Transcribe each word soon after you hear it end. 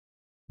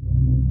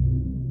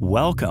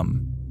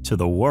Welcome to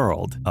the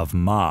world of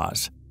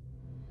Maars.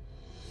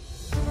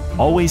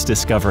 Always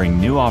discovering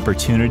new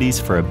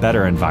opportunities for a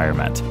better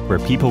environment where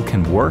people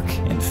can work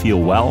and feel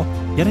well,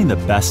 getting the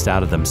best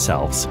out of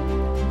themselves.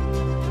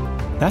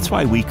 That's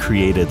why we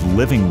created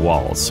Living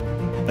Walls,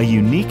 a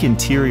unique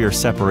interior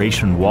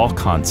separation wall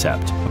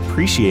concept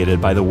appreciated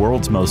by the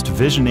world's most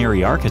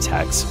visionary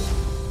architects.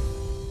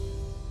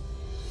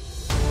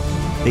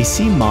 They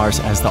see Maars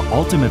as the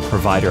ultimate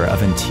provider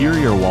of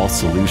interior wall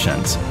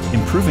solutions,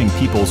 improving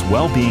people's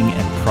well-being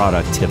and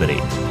productivity.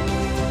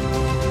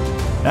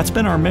 That's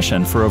been our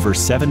mission for over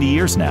 70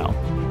 years now.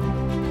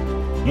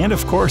 And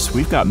of course,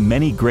 we've got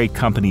many great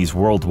companies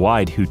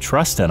worldwide who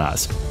trust in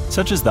us,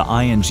 such as the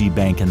ING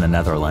Bank in the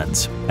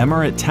Netherlands,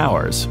 Emirate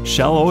Towers,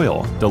 Shell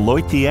Oil,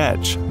 Deloitte The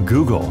Edge,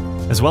 Google,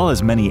 as well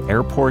as many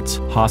airports,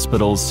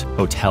 hospitals,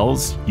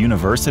 hotels,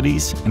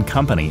 universities, and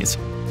companies.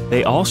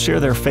 They all share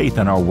their faith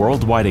in our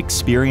worldwide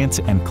experience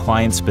and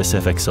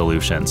client-specific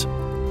solutions.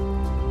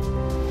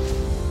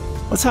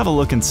 Let's have a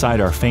look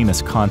inside our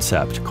famous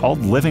concept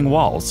called Living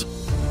Walls.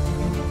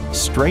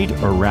 Straight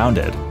or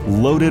rounded,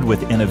 loaded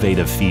with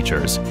innovative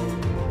features.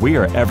 We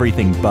are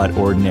everything but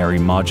ordinary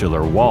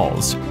modular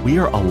walls. We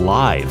are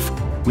alive.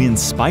 We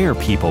inspire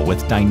people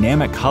with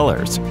dynamic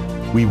colors.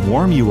 We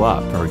warm you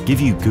up or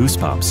give you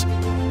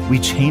goosebumps. We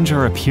change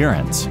our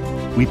appearance.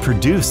 We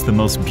produce the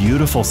most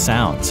beautiful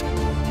sounds.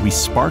 We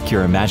spark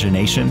your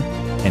imagination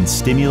and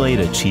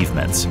stimulate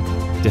achievements.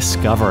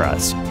 Discover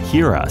us,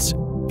 hear us,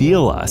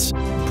 feel us,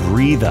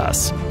 breathe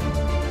us.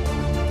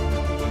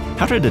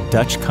 How did a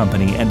Dutch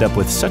company end up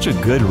with such a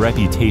good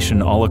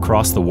reputation all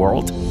across the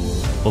world?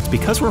 Well, it's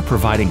because we're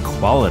providing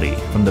quality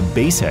from the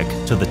basic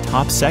to the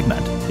top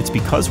segment. It's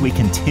because we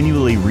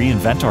continually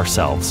reinvent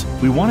ourselves.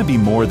 We want to be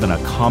more than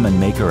a common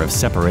maker of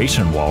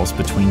separation walls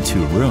between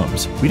two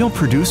rooms. We don't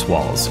produce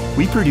walls.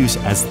 We produce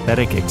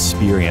aesthetic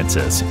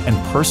experiences and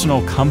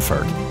personal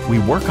comfort. We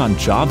work on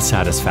job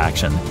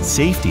satisfaction,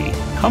 safety,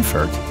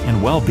 comfort,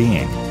 and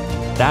well-being.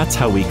 That's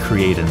how we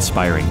create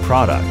inspiring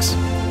products.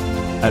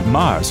 At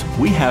Maars,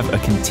 we have a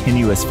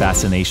continuous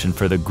fascination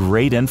for the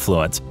great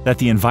influence that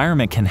the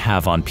environment can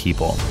have on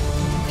people.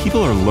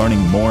 People are learning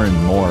more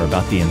and more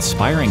about the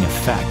inspiring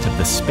effect of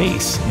the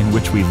space in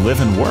which we live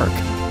and work.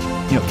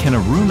 Can a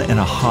room in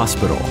a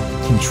hospital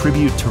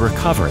contribute to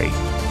recovery?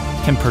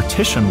 Can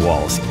partition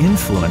walls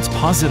influence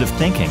positive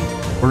thinking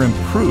or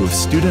improve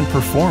student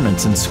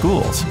performance in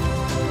schools?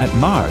 At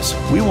Maars,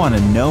 we want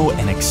to know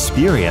and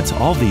experience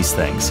all these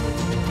things.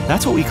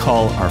 That's what we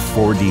call our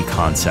 4D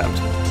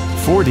concept.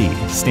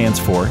 4D stands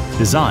for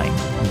Design,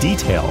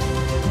 Detail,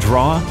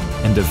 Draw,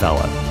 and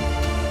Develop.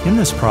 In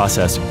this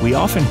process, we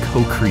often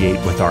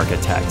co-create with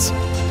architects,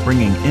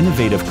 bringing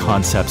innovative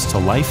concepts to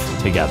life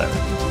together.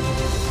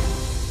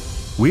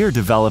 We are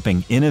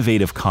developing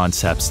innovative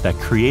concepts that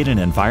create an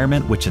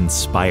environment which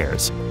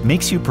inspires,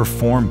 makes you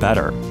perform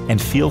better,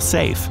 and feel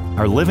safe.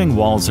 Our living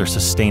walls are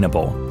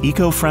sustainable,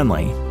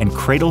 eco-friendly, and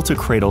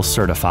cradle-to-cradle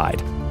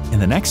certified. In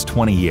the next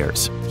 20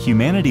 years,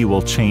 humanity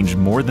will change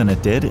more than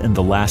it did in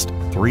the last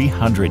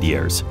 300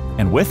 years,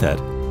 and with it,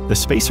 the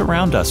space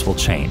around us will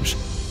change.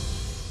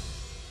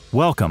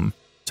 Welcome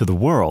to the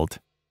world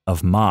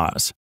of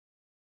Maars.